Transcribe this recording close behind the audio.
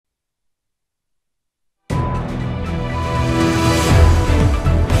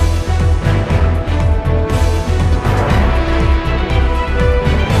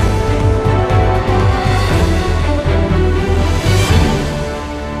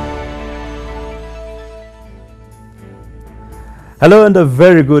Hello and a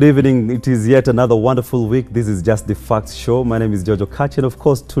very good evening. It is yet another wonderful week. This is Just the Facts Show. My name is Jojo Kachi, and of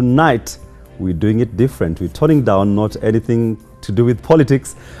course tonight we're doing it different. We're toning down not anything to do with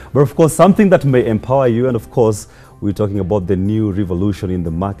politics, but of course something that may empower you. And of course we're talking about the new revolution in the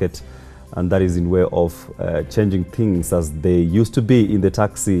market, and that is in way of changing things as they used to be in the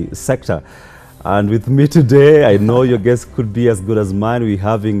taxi sector. And with me today, I know your guest could be as good as mine. We're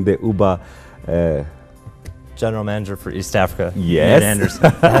having the Uber General Manager for East Africa. Yes. Nate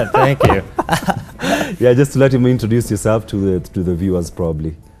Anderson. Thank you. Yeah, just to let him introduce yourself to the viewers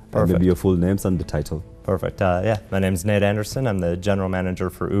probably. Perfect. Maybe your full names and the title. Perfect. Yeah, my name's Nate Anderson. I'm the General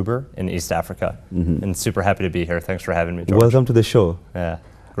Manager for Uber in East Africa. And super happy to be here. Thanks for having me, George. Welcome to the show. Yeah.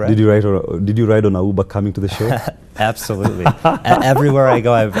 Great. Did you ride on a Uber coming to the show? Absolutely. Everywhere I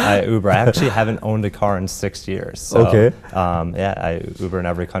go, I Uber. I actually haven't owned a car in 6 years. So, Okay. Yeah, I Uber in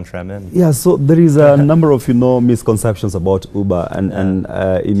every country I'm in. Yeah, so there is a number of, misconceptions about Uber. And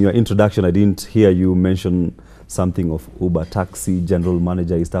in your introduction, I didn't hear you mention something of Uber Taxi, General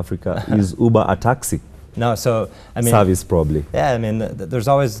Manager East Africa. Is Uber a taxi? No, so, I mean... Service, probably. Yeah, I mean, there's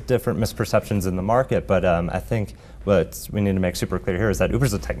always different misperceptions in the market, but I think what we need to make super clear here is that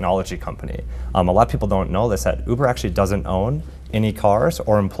Uber's a technology company. A lot of people don't know this, that Uber actually doesn't own any cars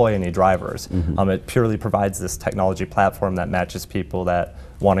or employ any drivers. It purely provides this technology platform that matches people that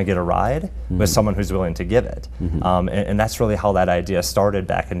want to get a ride with someone who's willing to give it. And that's really how that idea started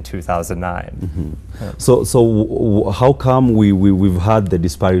back in 2009. So how come we've had the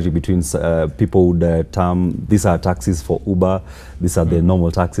disparity between people with the term, these are taxis for Uber, these are the normal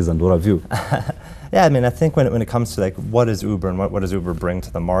taxis, and what have you? Yeah, I mean, I think when it comes to like what is Uber and what does Uber bring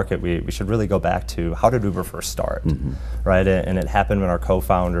to the market, we should really go back to how did Uber first start, right? And it happened when our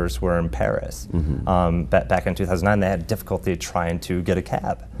co-founders were in Paris. Back in 2009, they had difficulty trying to get a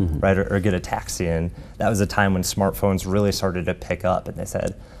cab, right, or get a taxi. And that was a time when smartphones really started to pick up, and they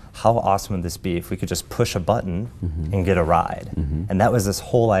said, how awesome would this be if we could just push a button and get a ride? And that was this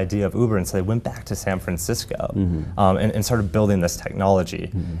whole idea of Uber. And so they went back to San Francisco and started building this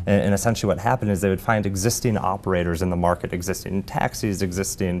technology. And essentially what happened is they would find existing operators in the market, existing taxis,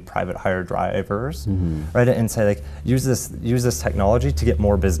 existing private hire drivers, right? And say, like, use this technology to get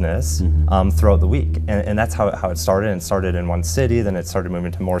more business throughout the week. And that's how it started. And it started in one city, then it started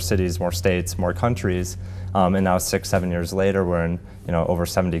moving to more cities, more states, more countries. And now 6-7 years later, we're in over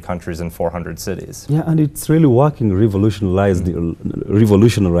 70 countries and 400 cities. Yeah, and it's really working, revolutionizing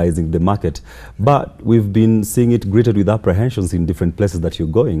the market. But we've been seeing it greeted with apprehensions in different places that you're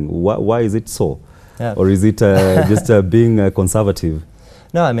going. Why is it so? Yeah. Or is it just being conservative?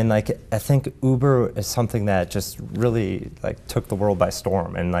 No, I mean, like, I think Uber is something that just really took the world by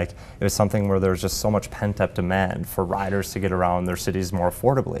storm, and it was something where there was just so much pent-up demand for riders to get around their cities more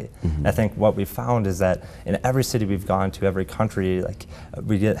affordably. And I think what we found is that in every city we've gone to, every country,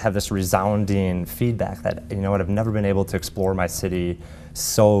 we have this resounding feedback that, I've never been able to explore my city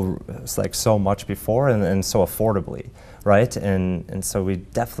so much before and so affordably. Right, and so we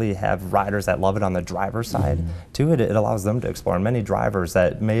definitely have riders that love it on the driver's side too. It allows them to explore. And many drivers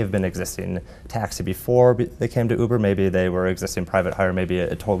that may have been existing taxi before they came to Uber, maybe they were existing private hire, maybe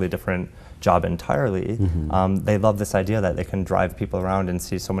a totally different job entirely. They love this idea that they can drive people around and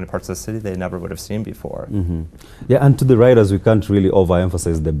see so many parts of the city they never would have seen before. Yeah, and to the riders, we can't really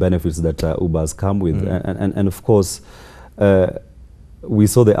overemphasize the benefits that Ubers come with, and of course. We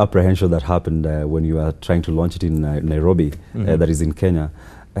saw the apprehension that happened when you were trying to launch it in Nairobi, that is in Kenya.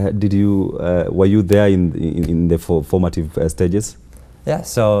 Were you there in the formative stages? Yeah,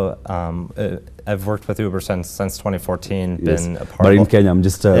 so I've worked with Uber since 2014, yes. Been a part But in Kenya, I'm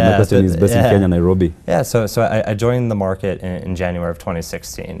just, my question is based in Kenya, Nairobi. Yeah, so I joined the market in January of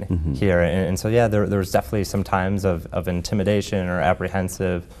 2016 here, and so yeah, there was definitely some times of intimidation or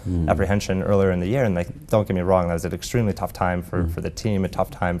apprehension earlier in the year, and don't get me wrong, that was an extremely tough time for the team, a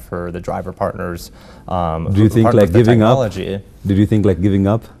tough time for the driver partners. Do you think giving up? Did you think giving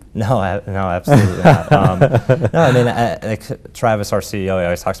up? No, absolutely not. No, I mean, Travis, our CEO,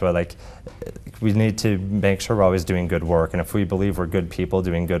 always talks about we need to make sure we're always doing good work, and if we believe we're good people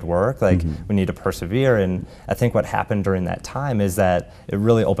doing good work, we need to persevere. And I think what happened during that time is that it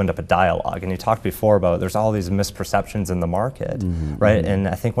really opened up a dialogue. And you talked before about there's all these misperceptions in the market, right? And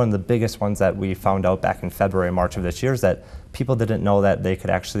I think one of the biggest ones that we found out back in February, March of this year is that people didn't know that they could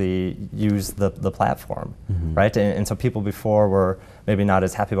actually use the platform, right? And so people before were maybe not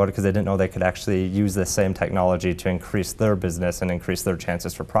as happy about it because they didn't know they could actually use the same technology to increase their business and increase their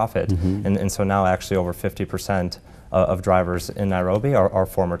chances for profit. And so now actually over 50% of drivers in Nairobi are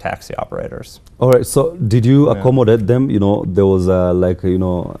former taxi operators. All right. So did you accommodate them? You know, there was like, you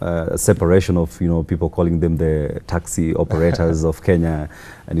know, a separation of, you know, people calling them the taxi operators of Kenya,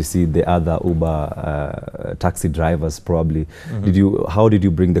 and you see the other Uber taxi drivers probably. How did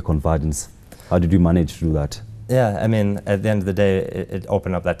you bring the convergence? How did you manage to do that? Yeah, I mean, at the end of the day, it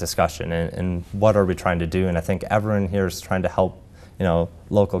opened up that discussion and what are we trying to do? And I think everyone here is trying to help, you know,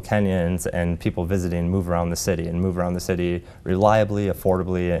 local Kenyans and people visiting move around the city and move around the city reliably,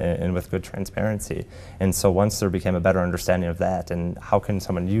 affordably, and with good transparency. And so once there became a better understanding of that and how can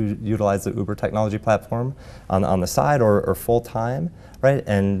someone utilize the Uber technology platform on the side or full time, right,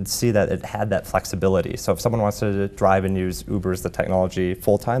 and see that it had that flexibility. So if someone wants to drive and use Uber as the technology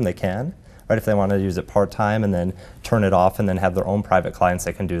full time, they can. Right, if they want to use it part-time and then turn it off and then have their own private clients,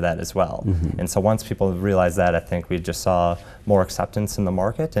 they can do that as well. And so once people realize that, I think we just saw more acceptance in the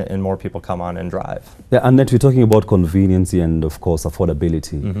market and more people come on and drive. Yeah, and then we're talking about convenience and, of course,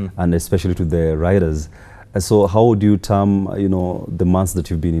 affordability, and especially to the riders. So how would you term, you know, the months that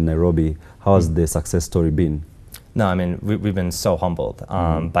you've been in Nairobi? How has the success story been? No, I mean, we've been so humbled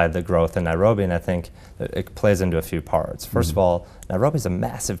by the growth in Nairobi, and I think it plays into a few parts. First of all, Nairobi's a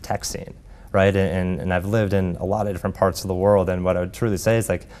massive tech scene. Right, and I've lived in a lot of different parts of the world, and what I would truly say is,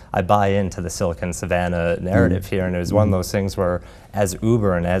 like, I buy into the Silicon Savannah narrative here, and it was one of those things where, as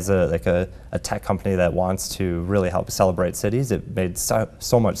Uber and as a tech company that wants to really help celebrate cities, it made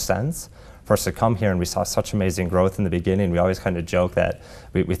so much sense for us to come here, and we saw such amazing growth in the beginning. We always kind of joke that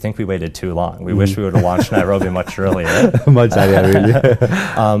we think we waited too long. We wish we would have launched Nairobi much earlier. Much earlier, really.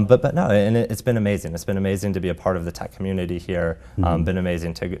 But no, and it's been amazing. It's been amazing to be a part of the tech community here. Been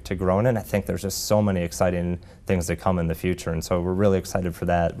amazing to grow in, and I think there's just so many exciting things to come in the future, and so we're really excited for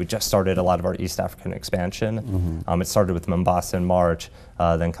that. We just started a lot of our East African expansion. It started with Mombasa in March,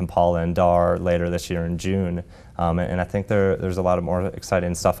 then Kampala and Dar later this year in June, and I think there's a lot of more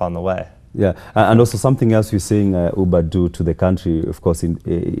exciting stuff on the way. Yeah, and also something else we're seeing Uber do to the country, of course,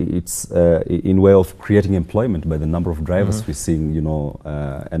 it's in way of creating employment by the number of drivers we're seeing, you know,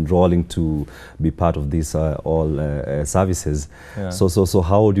 enrolling to be part of these all services. Yeah. So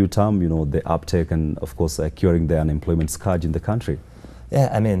how would you term, you know, the uptake and, of course, curing the unemployment scourge in the country? Yeah,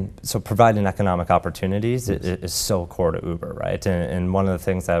 I mean, so providing economic opportunities is so core to Uber, right? And one of the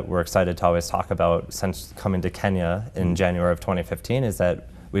things that we're excited to always talk about since coming to Kenya in January of 2015 is that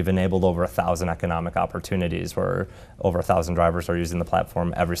we've enabled over 1,000 economic opportunities where over 1,000 drivers are using the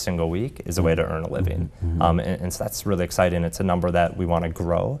platform every single week as a way to earn a living. And so that's really exciting. It's a number that we want to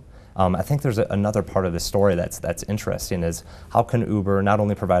grow. I think there's another part of the story that's interesting is how can Uber not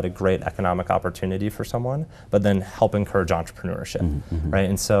only provide a great economic opportunity for someone, but then help encourage entrepreneurship, right?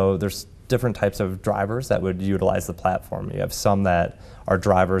 And so there's different types of drivers that would utilize the platform. You have some that are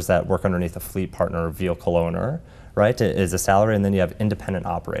drivers that work underneath a fleet partner or vehicle owner, right, is a salary, and then you have independent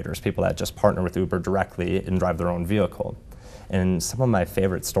operators, people that just partner with Uber directly and drive their own vehicle. And some of my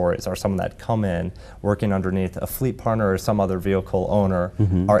favorite stories are someone that come in working underneath a fleet partner or some other vehicle owner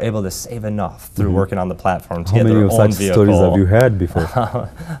are able to save enough through working on the platform to get their own vehicle. How many of such stories have you heard before?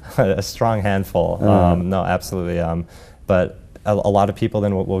 A strong handful. No, absolutely. But a lot of people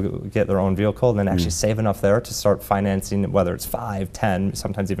then will get their own vehicle and then actually save enough there to start financing, whether it's 5, 10,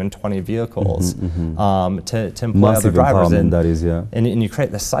 sometimes even 20 vehicles to employ other drivers. And that is, yeah. And you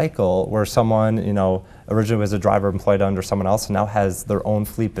create the cycle where someone, you know, originally was a driver employed under someone else and now has their own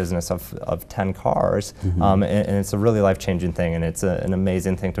fleet business of 10 cars. And it's a really life-changing thing, and it's an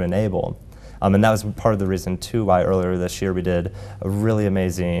amazing thing to enable. And that was part of the reason, too, why earlier this year we did a really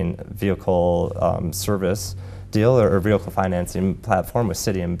amazing vehicle service deal or vehicle financing platform with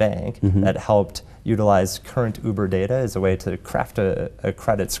Citi and Bank that helped utilize current Uber data as a way to craft a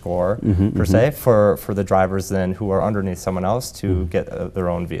credit score, per se, for the drivers then who are underneath someone else to get their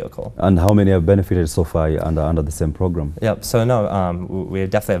own vehicle. And how many have benefited so far under the same program? Yep, so no, we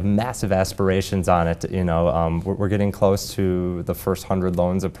definitely have massive aspirations on it. You know, we're getting close to the first 100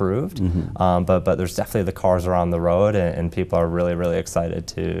 loans approved, but there's definitely the cars are on the road, and people are really, really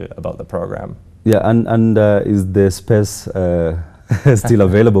excited about the program. Yeah, and is the space still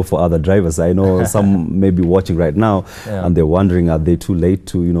available for other drivers? I know some may be watching right now, and they're wondering, are they too late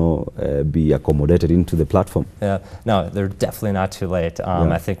to, you know, be accommodated into the platform? Yeah, no, they're definitely not too late.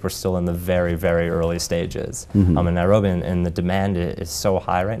 I think we're still in the very, very early stages. In Nairobi, and the demand is so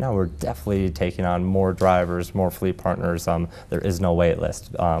high right now. We're definitely taking on more drivers, more fleet partners. There is no wait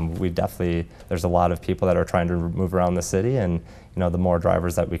list. There's a lot of people that are trying to move around the city, and you know, the more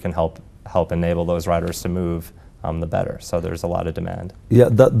drivers that we can help enable those riders to move, the better. So there's a lot of demand. Yeah,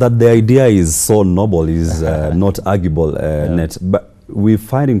 that the idea is so noble is not arguable, Net. But we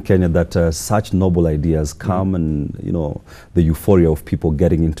find in Kenya that such noble ideas come and, you know, the euphoria of people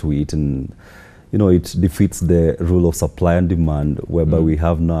getting into it, and, you know, it defeats the rule of supply and demand, whereby we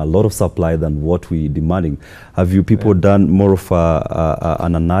have now a lot of supply than what we're demanding. Have you people done more of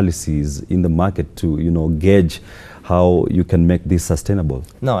an analysis in the market to, you know, gauge how you can make this sustainable?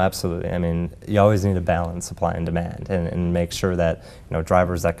 No, absolutely. I mean, you always need to balance supply and demand, and make sure that, you know,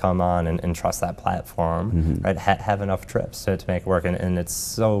 drivers that come on and trust that platform, right, have enough trips to make it work. And it's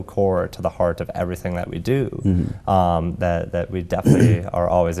so core to the heart of everything that we do, that we definitely are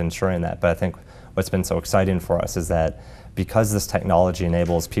always ensuring that. But I think what's been so exciting for us is that because this technology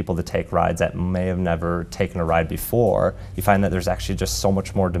enables people to take rides that may have never taken a ride before, you find that there's actually just so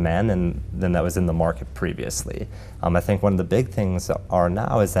much more demand than that was in the market previously. I think one of the big things are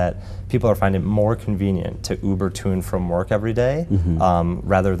now is that people are finding it more convenient to Uber to and from work every day,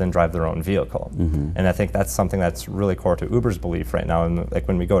 rather than drive their own vehicle. And I think that's something that's really core to Uber's belief right now. And like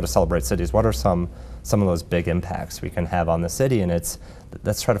when we go to Celebrate Cities, what are some of those big impacts we can have on the city? And it's,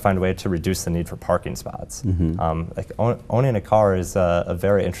 let's try to find a way to reduce the need for parking spots. Like owning a car is a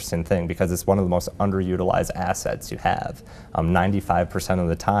very interesting thing because it's one of the most underutilized assets you have. 95% of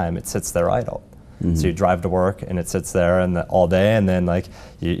the time it sits there idle. So you drive to work and it sits there and all day, and then like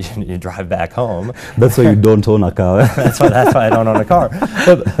you drive back home. That's why you don't own a car. that's why I don't own a car.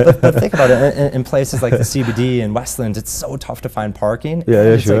 But think about it, in places like the CBD and Westlands, it's so tough to find parking.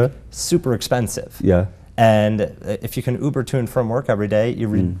 It's sure. like super expensive. Yeah. And if you can Uber to and from work every day,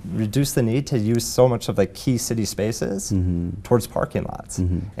 you reduce the need to use so much of like key city spaces towards parking lots.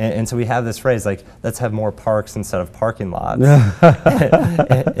 And so we have this phrase like, let's have more parks instead of parking lots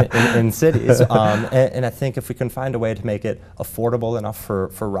in cities. And I think if we can find a way to make it affordable enough for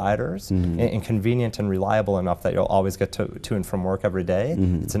riders and convenient and reliable enough that you'll always get to and from work every day,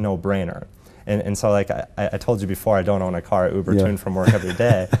 it's a no-brainer. And so like I told you before, I don't own a car. I Uber to and from work every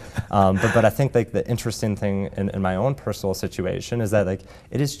day. But I think like the interesting thing in my own personal situation is that like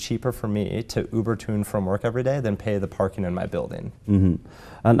it is cheaper for me to Uber to and from work every day than pay the parking in my building.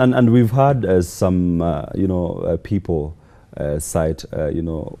 And we've had some you know, people cite you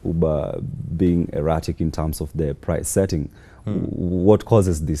know, Uber being erratic in terms of their price setting. What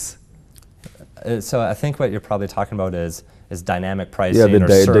causes this? So I think what you're probably talking about is dynamic pricing or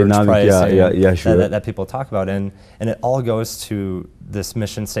surge dynamic pricing sure. that people talk about. And it all goes to this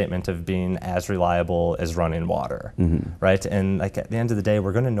mission statement of being as reliable as running water, right? And like at the end of the day,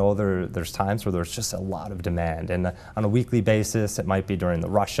 we're going to know there's times where there's just a lot of demand. And on a weekly basis, it might be during the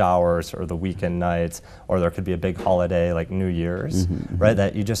rush hours or the weekend nights, or there could be a big holiday like New Year's, right?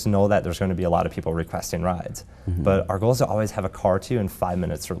 That you just know that there's going to be a lot of people requesting rides. But our goal is to always have a car to you in 5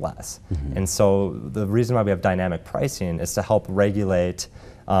 minutes or less. And so the reason why we have dynamic pricing is to help regulate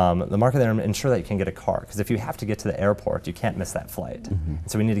the market there and ensure that you can get a car. Because if you have to get to the airport, you can't miss that flight.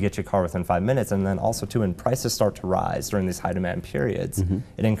 So we need to get your car within 5 minutes. And then also too, when prices start to rise during these high demand periods,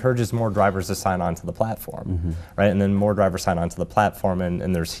 it encourages more drivers to sign on to the platform, right? And then more drivers sign on to the platform,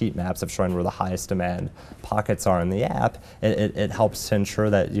 and there's heat maps of showing where the highest demand pockets are in the app. It helps to ensure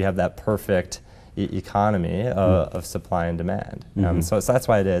that you have that perfect economy of supply and demand. So that's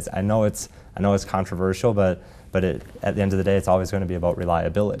why it is. I know it's controversial, but at the end of the day, it's always going to be about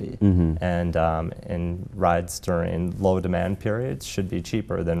reliability. And rides during low demand periods should be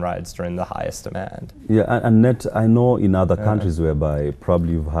cheaper than rides during the highest demand. Yeah, and Net, I know in other countries whereby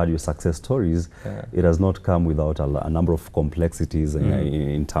probably you've had your success stories, it has not come without a number of complexities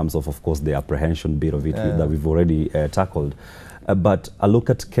in terms of course, the apprehension bit of it that we've already tackled. But a look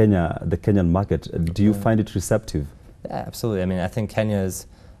at Kenya, the Kenyan market, do you find it receptive? Yeah, absolutely. I mean, I think Kenya is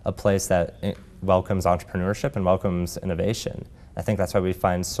a place that welcomes entrepreneurship and welcomes innovation. I think that's why we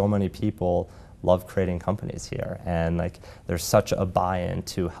find so many people love creating companies here, and like there's such a buy-in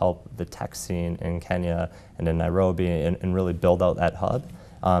to help the tech scene in Kenya and in Nairobi and really build out that hub.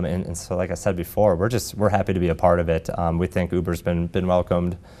 And so, like I said before, we're happy to be a part of it. We think Uber's been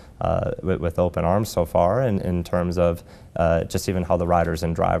welcomed with open arms so far, in terms of just even how the riders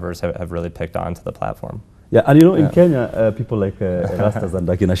and drivers have really picked on to the platform. Yeah, and you know, in Kenya, people like Rastas and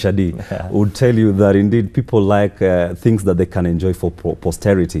Akina Shadi would tell you that indeed people like things that they can enjoy for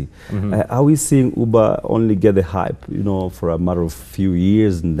posterity. Are we seeing Uber only get the hype, you know, for a matter of few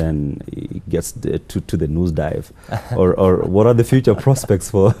years and then it gets to the nosedive? or what are the future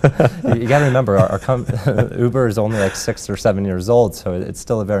prospects for? You got to remember, Uber is only like 6 or 7 years old, so it's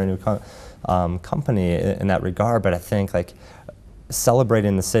still a very new company in that regard. But I think like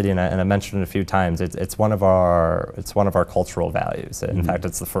celebrating the city, and I mentioned it a few times. It's one of our cultural values. In fact,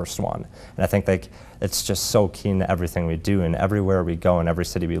 it's the first one. And I think like it's just so keen to everything we do, and everywhere we go, in every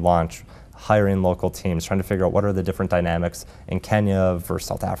city we launch, hiring local teams, trying to figure out what are the different dynamics in Kenya versus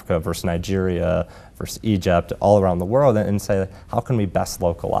South Africa versus Nigeria versus Egypt, all around the world, and say how can we best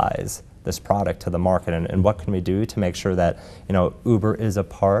localize this product to the market, and what can we do to make sure that Uber is a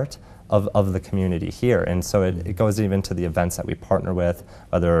part of the community here. And so it goes even to the events that we partner with,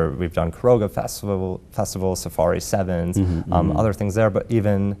 whether we've done Kuroga Festival, Safari Sevens, other things there, but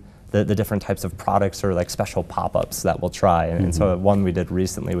even the different types of products or like special pop-ups that we'll try. And so one we did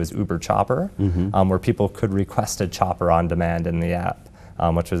recently was Uber Chopper, where people could request a chopper on demand in the app,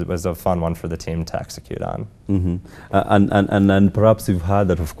 which was a fun one for the team to execute on. And perhaps you've heard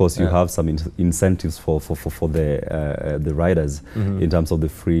that, of course, you have some incentives for the riders in terms of the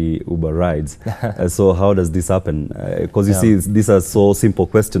free Uber rides. So how does this happen? Because you see, these are so simple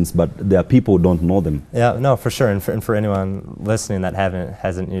questions, but there are people who don't know them. Yeah, no, for sure. And for anyone listening that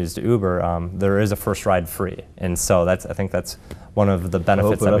hasn't used Uber, there is a first ride free, and so I think that's one of the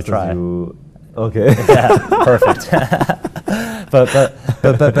benefits that we try. Okay. Yeah, perfect.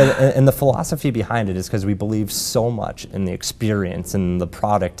 but and the philosophy behind it is because we believe so much in the experience and the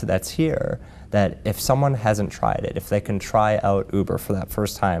product that's here, that if someone hasn't tried it, if they can try out Uber for that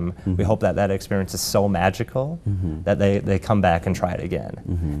first time, we hope that experience is so magical that they come back and try it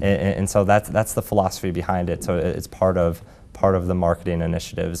again. And so that's the philosophy behind it. So it's part of the marketing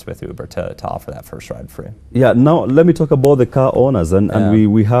initiatives with Uber to offer that first ride free. Yeah, now let me talk about the car owners, and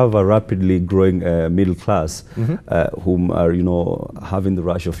we have a rapidly growing middle class whom are having the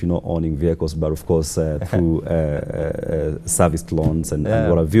rush of owning vehicles, but of course through serviced loans and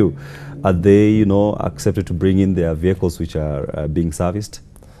what have you. Are they accepted to bring in their vehicles which are being serviced?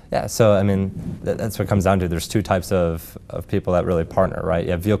 Yeah, so I mean, that's what it comes down to. There's two types of people that really partner, right?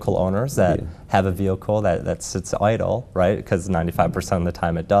 You have vehicle owners that have a vehicle that sits idle, right? Because 95% of the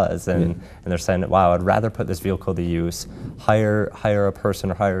time it does, and they're saying, wow, I'd rather put this vehicle to use, hire a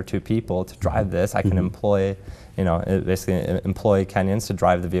person or hire two people to drive this. I can employ, basically employ Kenyans to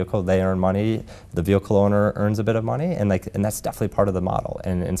drive the vehicle. They earn money, the vehicle owner earns a bit of money, and that's definitely part of the model.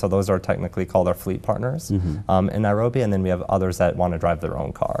 And so those are technically called our fleet partners in Nairobi, and then we have others that want to drive their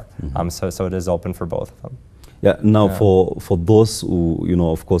own car. So it is open for both of them. Yeah. Now, for those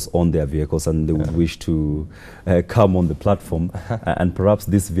who of course own their vehicles and they would wish to come on the platform, and perhaps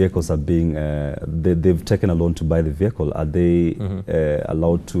these vehicles are being they've taken a loan to buy the vehicle. Are they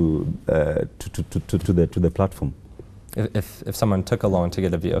allowed to the platform? If someone took a loan to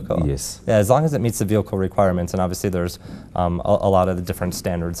get a vehicle? Yes. Yeah, as long as it meets the vehicle requirements, and obviously there's a lot of the different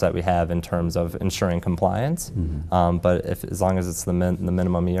standards that we have in terms of ensuring compliance, but as long as it's the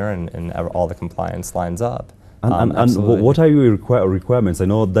minimum year and all the compliance lines up. And what are your requirements? I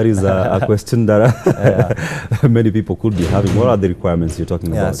know that is a question that many people could be having. What are the requirements you're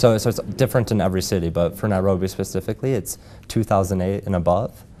talking about? So it's different in every city, but for Nairobi specifically, it's 2008 and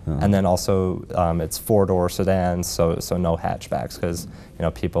above. And then also it's four-door sedans, so no hatchbacks, because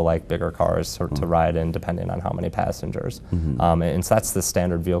people like bigger cars to ride in depending on how many passengers. And so that's the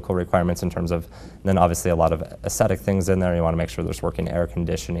standard vehicle requirements in terms of, then obviously a lot of aesthetic things in there. You want to make sure there's working air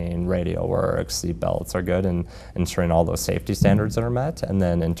conditioning, radio works, seat belts are good, and ensuring all those safety standards that are met. And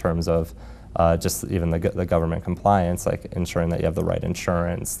then in terms of just even the government compliance, like ensuring that you have the right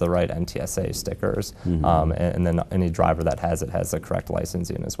insurance, the right NTSA stickers, and then any driver that has it has the correct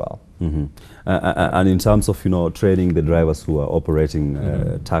licensing as well. And in terms of training the drivers who are operating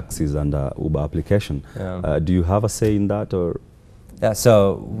taxis under Uber application, do you have a say in that, or? Yeah,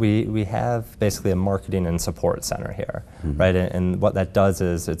 so we have basically a marketing and support center here, right? And what that does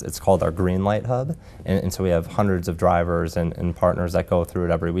is it's called our Green Light Hub, and so we have hundreds of drivers and partners that go through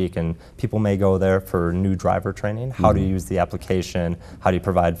it every week, and people may go there for new driver training. How do you use the application? How do you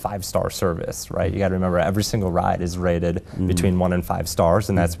provide 5-star service, right? You got to remember every single ride is rated between 1 and 5 stars,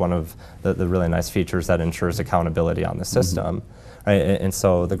 and that's one of the really nice features that ensures accountability on the system. Right, and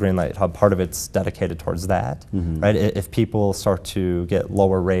so the Green Light Hub, part of it's dedicated towards that, right? If people start to get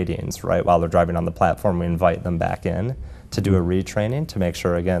lower ratings, right, while they're driving on the platform, we invite them back in to do a retraining to make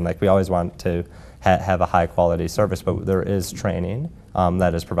sure, again, like we always want to have a high quality service, but there is training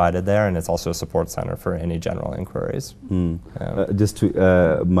that is provided there, and it's also a support center for any general inquiries.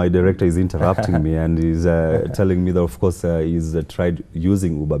 My director is interrupting me and is telling me that, of course, he's tried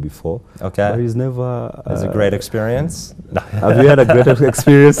using Uber before. Okay. But he's never... It's a great experience. Have you had a great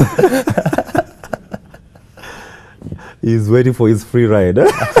experience? He's waiting for his free ride.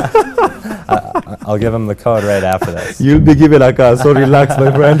 I'll give him the code right after this. You'll be given a car, so relax,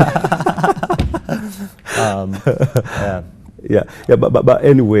 my friend. Yeah, yeah, but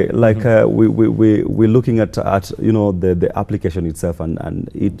anyway, like we're looking at you know the application itself and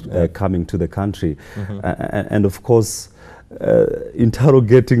it coming to the country, and of course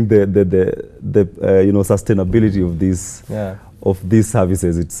interrogating the you know sustainability of these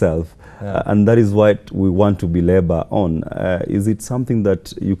services itself. And that is what we want to belabor on. Is it something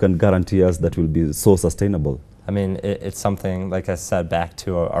that you can guarantee us that will be so sustainable? I mean, it's something, like I said, back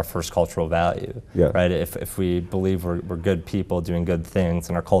to our first cultural value, right? If we believe we're good people doing good things,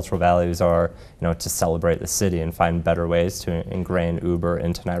 and our cultural values are, you know, to celebrate the city and find better ways to ingrain Uber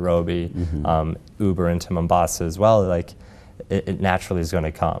into Nairobi, Uber into Mombasa as well, like it naturally is going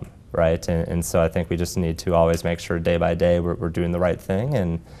to come, right? And so I think we just need to always make sure day by day we're doing the right thing,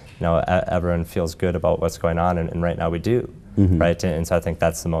 and you know, everyone feels good about what's going on, and right now we do. Right, and so I think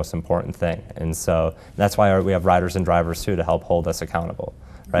that's the most important thing, and so that's why we have riders and drivers too to help hold us accountable,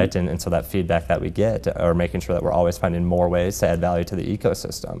 right? And so that feedback that we get, or making sure that we're always finding more ways to add value to the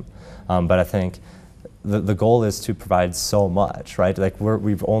ecosystem. But I think the goal is to provide so much, right? Like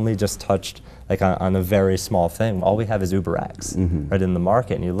we've only just touched like on a very small thing. All we have is UberX, right, in the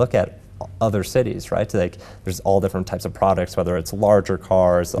market, and you look at other cities, right? Like there's all different types of products, whether it's larger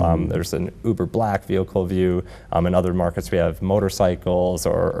cars, there's an Uber Black vehicle view. In other markets we have motorcycles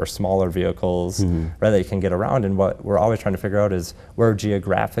or smaller vehicles, right, that you can get around. And what we're always trying to figure out is where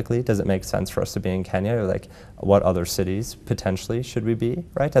geographically does it make sense for us to be in Kenya, or like what other cities potentially should we be,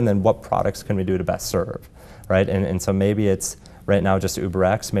 right? And then what products can we do to best serve, right? And so maybe it's right now just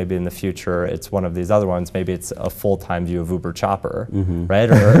UberX, maybe in the future it's one of these other ones, maybe it's a full-time view of Uber Chopper,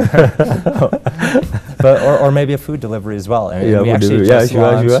 right? Or maybe a food delivery as well. And we actually just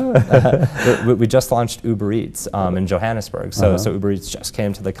launched, we just launched Uber Eats in Johannesburg. So Uber Eats just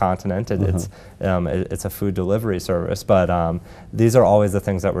came to the continent. It's a food delivery service, but these are always the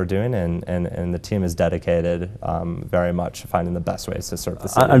things that we're doing, and the team is dedicated very much to finding the best ways to serve the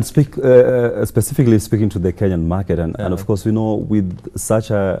city. And specifically speaking to the Kenyan market, and of course we know with such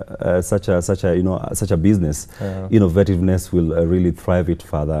a you know such a business, innovativeness will really thrive it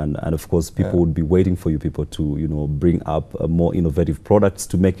further, and of course people would be waiting for you people to, you know, bring up more innovative products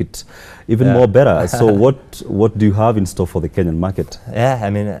to make it even more better. So what do you have in store for the Kenyan market? Yeah, I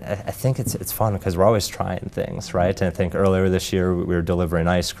mean, I think it's fun because we're always trying things, right? And I think earlier this year we were delivering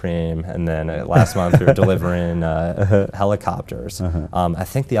ice cream, and then last month we were delivering helicopters. I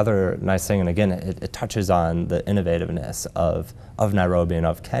think the other nice thing, and again, it touches on the innovativeness of Nairobi and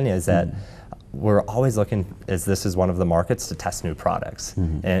of Kenya, is that we're always looking, as this is one of the markets, to test new products.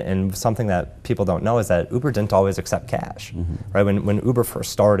 And something that people don't know is that Uber didn't always accept cash. Right? When Uber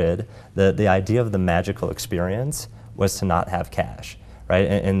first started, the idea of the magical experience was to not have cash. Right?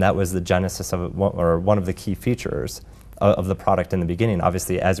 And that was the genesis of, or one of the key features of the product in the beginning.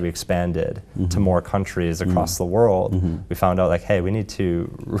 Obviously, as we expanded to more countries across the world, we found out like, hey, we need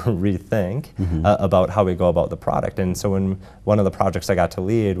to rethink about how we go about the product. And so when one of the projects I got to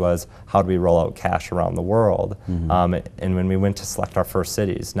lead was how do we roll out cash around the world? And when we went to select our first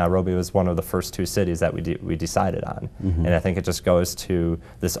cities, Nairobi was one of the first 2 cities that we decided on. And I think it just goes to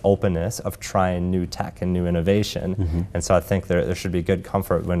this openness of trying new tech and new innovation. And so I think there should be good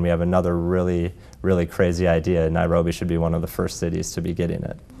comfort when we have another really crazy idea. Nairobi should be one of the first cities to be getting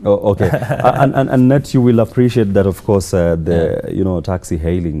it. Oh, okay. and Ned, you will appreciate that, of course, the you know taxi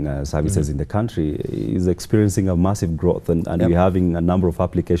hailing services in the country is experiencing a massive growth, and we're having a number of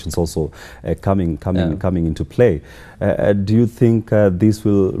applications also coming into play. Do you think this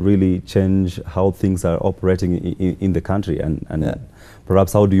will really change how things are operating in the country, and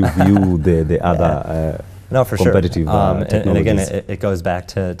perhaps how do you view the other No, for competitive sure. And again, it goes back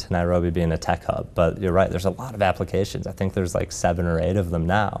to Nairobi being a tech hub, but you're right, there's a lot of applications. I think there's like 7 or 8 of them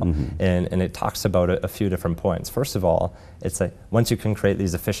now, and it talks about a few different points. First of all, it's like once you can create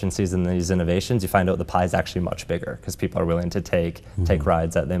these efficiencies and these innovations, you find out the pie is actually much bigger because people are willing to take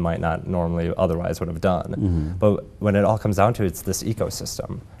rides that they might not normally otherwise would have done. But when it all comes down to it, it's this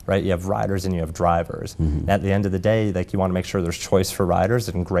ecosystem, right? You have riders and you have drivers. At the end of the day, like you want to make sure there's choice for riders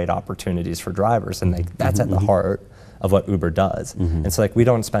and great opportunities for drivers, and like that's at the heart of what Uber does. And so like we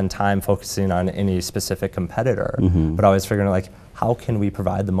don't spend time focusing on any specific competitor, but always figuring like how can we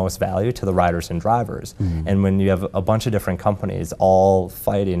provide the most value to the riders and drivers. And when you have a bunch of different companies all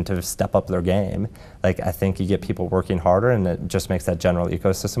fighting to step up their game, like I think you get people working harder, and it just makes that general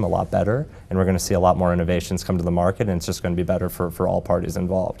ecosystem a lot better, and we're going to see a lot more innovations come to the market, and it's just going to be better for all parties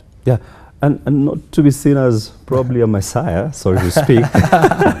involved. Yeah, and not to be seen as probably a messiah, sorry to speak.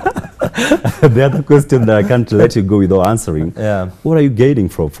 The other question that I can't let you go without answering, what are you gaining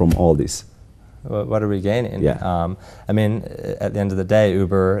from all this? What are we gaining? Yeah. I mean, at the end of the day,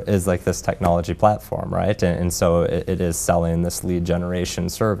 Uber is like this technology platform, right? And so it is selling this lead generation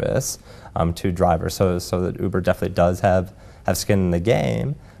service to drivers. So that Uber definitely does have skin in the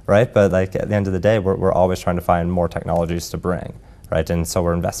game, right? But like at the end of the day, we're always trying to find more technologies to bring, right? And so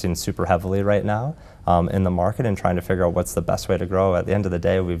we're investing super heavily right now in the market and trying to figure out what's the best way to grow. At the end of the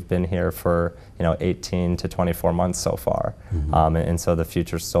day, we've been here for 18 to 24 months so far, and so the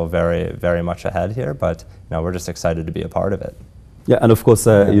future's still very, very much ahead here. But we're just excited to be a part of it. Yeah, and of course,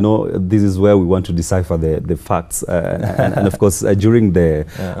 this is where we want to decipher the facts. And of course, during the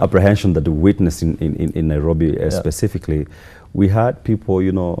apprehension that we witnessed in Nairobi specifically, we had people,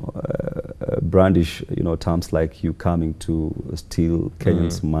 brandish, terms like you coming to steal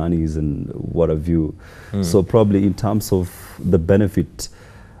Kenyans' monies and what have you. So probably in terms of the benefit,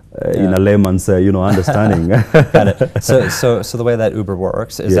 in a layman's, understanding. Got it. So the way that Uber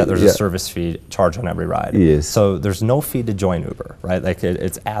works is that there's a service fee charged on every ride. Yes. So there's no fee to join Uber, right? Like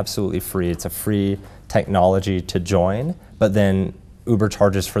it's absolutely free. It's a free technology to join, but then Uber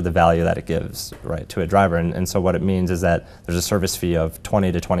charges for the value that it gives, right, to a driver. And so what it means is that there's a service fee of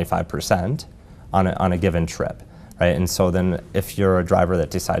 20 to 25% on a given trip. Right, and so then if you're a driver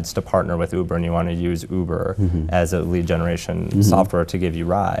that decides to partner with Uber and you want to use Uber as a lead generation software to give you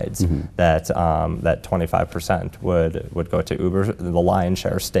rides, that 25% would go to Uber. The lion's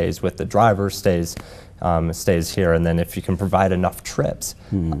share stays with the driver, stays here, and then if you can provide enough trips,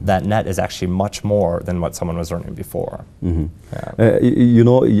 that net is actually much more than what someone was earning before.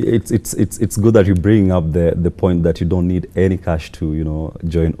 It's good that you bring up the point that you don't need any cash to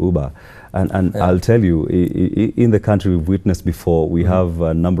join Uber. And I'll tell you, in the country we've witnessed before, we have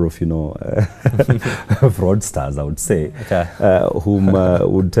a number of fraudsters, I would say, whom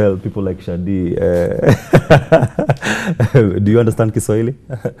would tell people like Shadi. Do you understand Kiswahili?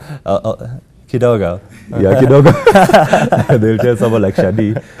 Kidogo. Yeah, kidogo. They'll tell someone like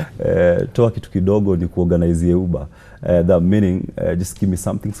Shadi, toa kitu kidogo ni kuorganize Uber. That meaning, just give me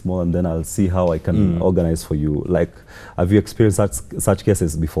something small and then I'll see how I can organize for you. Like, have you experienced such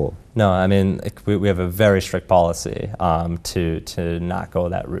cases before? No, I mean, we have a very strict policy to not go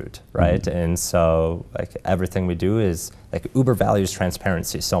that route, right? And so, like, everything we do is, like, Uber values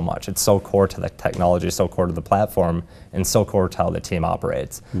transparency so much. It's so core to the technology, so core to the platform, and so core to how the team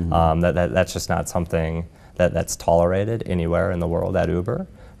operates. That's just not something that's tolerated anywhere in the world at Uber.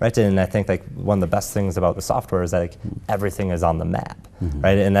 Right, and I think like one of the best things about the software is that like, everything is on the map,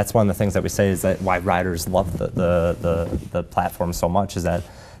 right? And that's one of the things that we say is that why riders love the platform so much is that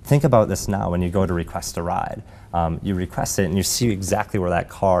think about this now when you go to request a ride. You request it and you see exactly where that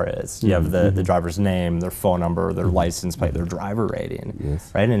car is. You have the driver's name, their phone number, their license plate, their driver rating,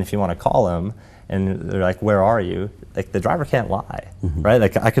 right? And if you want to call them and they're like, where are you? Like the driver can't lie, right?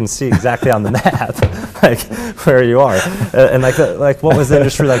 Like I can see exactly on the map, like where you are, and like what was the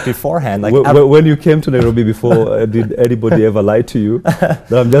industry like beforehand? Like when you came to Nairobi before, did anybody ever lie to you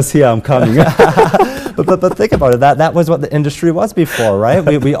that I'm just here, I'm coming? But think about it. That was what the industry was before, right?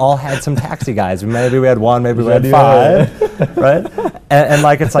 We all had some taxi guys. Maybe we had one, maybe we had five, right? And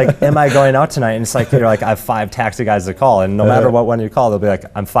like it's like, am I going out tonight? And it's like you're like I have 5 taxi guys to call, and no matter what one you call, they'll be like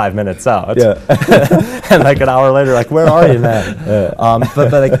I'm 5 minutes out. And like an hour later, like where are you, man?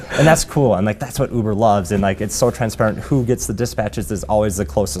 But like, and that's cool, and like that's what Uber loves, and like it's so transparent. Who gets the dispatches is always the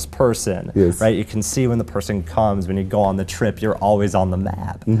closest person, right? You can see when the person comes. When you go on the trip, you're always on the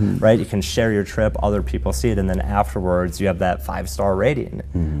map, right? You can share your trip. Other people see it, and then afterwards you have that 5-star rating,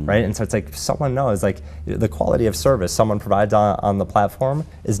 right? And so it's like someone knows, like the quality of service someone provides on the platform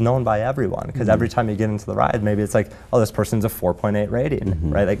is known by everyone, because every time you get into the ride, maybe it's like, oh, this person's a 4.8 rating,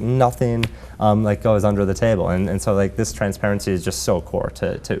 right? Like nothing like goes under the table, and so like this transparency is just so core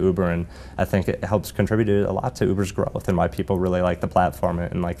to Uber, and I think it helps contribute a lot to Uber's growth and why people really like the platform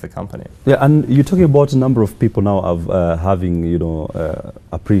and like the company. Yeah, and you're talking about a number of people now of having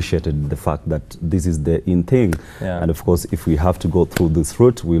appreciated the fact that this is the in thing, and of course if we have to go through this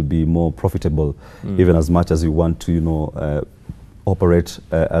route, we'll be more profitable, even as much as we want to operate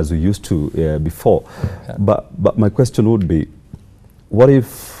as we used to before. But my question would be, what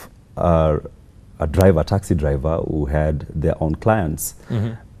if a taxi driver who had their own clients,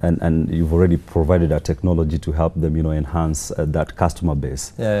 and you've already provided a technology to help them, enhance that customer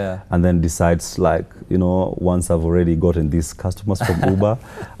base, and then decides like, once I've already gotten these customers from Uber,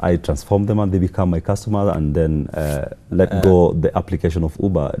 I transform them and they become my customer, and then let go the application of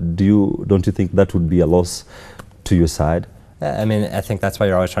Uber. Don't you think that would be a loss to your side? I mean, I think that's why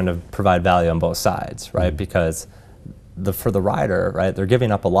you're always trying to provide value on both sides, right? Because for the rider, right, they're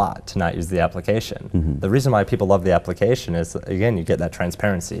giving up a lot to not use the application. The reason why people love the application is, again, you get that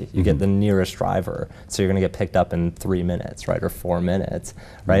transparency. You get the nearest driver, so you're going to get picked up in 3 minutes, right, or 4 minutes,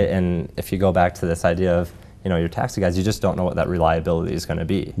 right? And if you go back to this idea of, you know, your taxi guys, you just don't know what that reliability is going to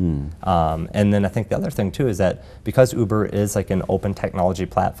be. And then I think the other thing too is that because Uber is like an open technology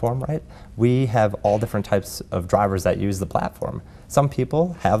platform, right, we have all different types of drivers that use the platform. Some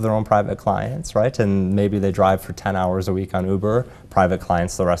people have their own private clients, right, and maybe they drive for 10 hours a week on Uber, private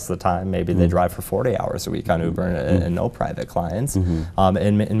clients the rest of the time. Maybe they drive for 40 hours a week on Uber and no private clients.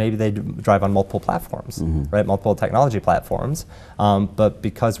 And maybe they drive on multiple platforms, right, multiple technology platforms. But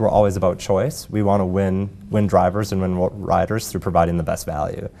because we're always about choice, we want to win drivers and win riders through providing the best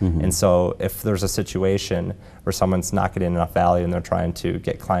value. And so if there's a situation where someone's not getting enough value and they're trying to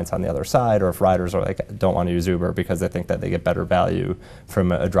get clients on the other side, or if riders are like, don't want to use Uber because they think that they get better value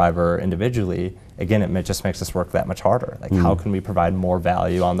from a driver individually, again, it just makes us work that much harder. Like, how can we provide more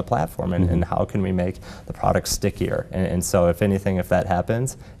value on the platform, and how can we make the product stickier? And so if anything, if that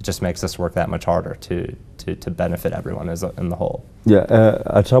happens, it just makes us work that much harder to benefit everyone in the whole. Yeah,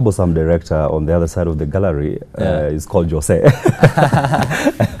 a troublesome director on the other side of the gallery is called Jose.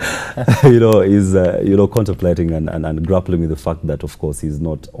 You know, is contemplating and grappling with the fact that, of course, he's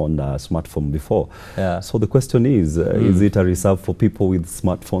not on a smartphone before. So the question is it a reserve for people with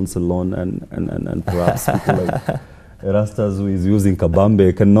smartphones alone, and perhaps people like Erastus, who is using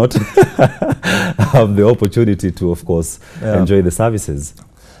Kabambe, cannot have the opportunity to, of course, enjoy the services?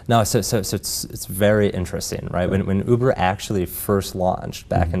 No, so it's very interesting, right? When Uber actually first launched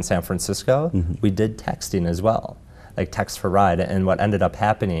back in San Francisco, we did texting as well, like text for ride. And what ended up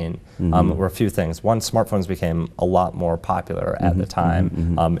happening were a few things. One, smartphones became a lot more popular at the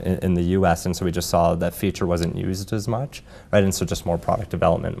time in the US, and so we just saw that feature wasn't used as much, right? And so just more product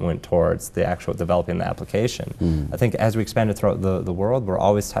development went towards the actual developing the application. I think as we expanded throughout the world, we're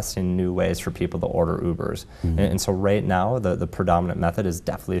always testing new ways for people to order Ubers. And so right now, the predominant method is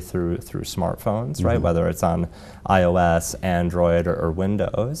definitely through smartphones, right? Whether it's on iOS, Android, or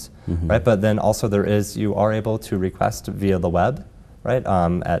Windows, right? But then also you are able to request via the web, right,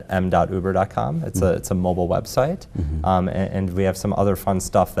 at m.uber.com. It's a mobile website, and we have some other fun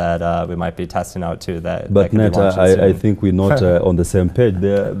stuff that we might be testing out too. But Ned, I think we're not on the same page.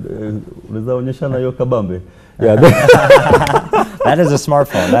 Yeah, that is a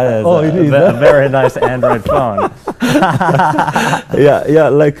smartphone. That is a very nice Android phone. Yeah,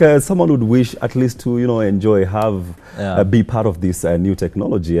 like someone would wish at least to, enjoy, be part of this new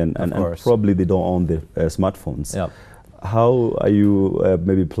technology, and probably they don't own the smartphones. How are you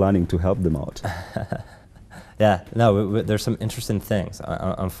maybe planning to help them out? Yeah, no, there's some interesting things.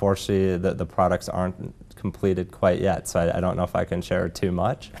 Unfortunately, the products aren't completed quite yet, so I don't know if I can share too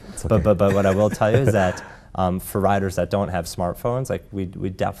much. Okay. But what I will tell you is that for riders that don't have smartphones, like we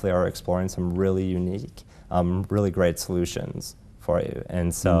definitely are exploring some really unique, really great solutions for you.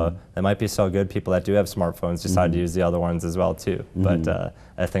 And so it might be so good people that do have smartphones decide to use the other ones as well too. But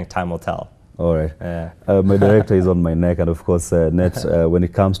I think time will tell. All right. My director is on my neck, and of course, Ned, when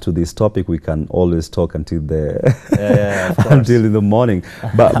it comes to this topic, we can always talk until until in the morning.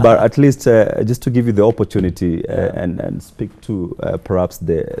 But at least just to give you the opportunity and speak to perhaps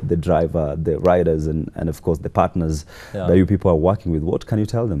the driver, the riders, and of course the partners that you people are working with. What can you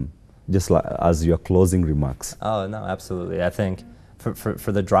tell them, just like as your closing remarks? Oh no, absolutely. I think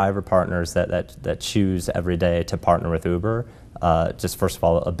for the driver partners that choose every day to partner with Uber, just first of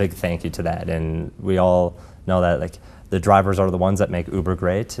all, a big thank you to that. And we all know that like the drivers are the ones that make Uber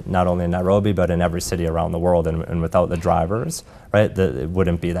great, not only in Nairobi, but in every city around the world. And without the drivers, right, it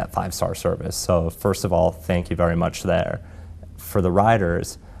wouldn't be that 5-star service. So first of all, thank you very much there. For the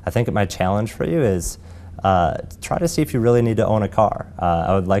riders, I think my challenge for you is try to see if you really need to own a car.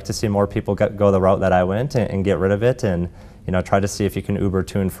 I would like to see more people go the route that I went and get rid of it, and try to see if you can Uber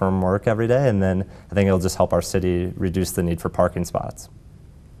to and from work every day, and then I think it'll just help our city reduce the need for parking spots.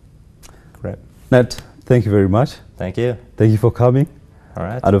 Great. Ned, thank you very much. Thank you. Thank you for coming. All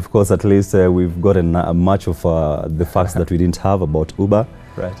right. And of course, at least we've gotten much of the facts that we didn't have about Uber.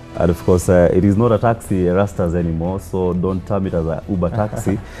 Right. And of course, it is not a taxi Erastus anymore, so don't term it as an Uber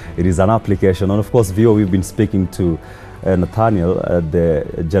taxi. It is an application. And of course, Vio, we've been speaking to Nathaniel,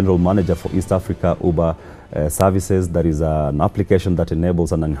 the General Manager for East Africa Uber Services. That is an application that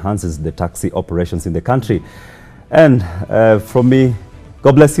enables and enhances the taxi operations in the country. And from me,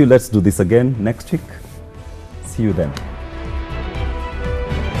 God bless you. Let's do this again next week. See you then.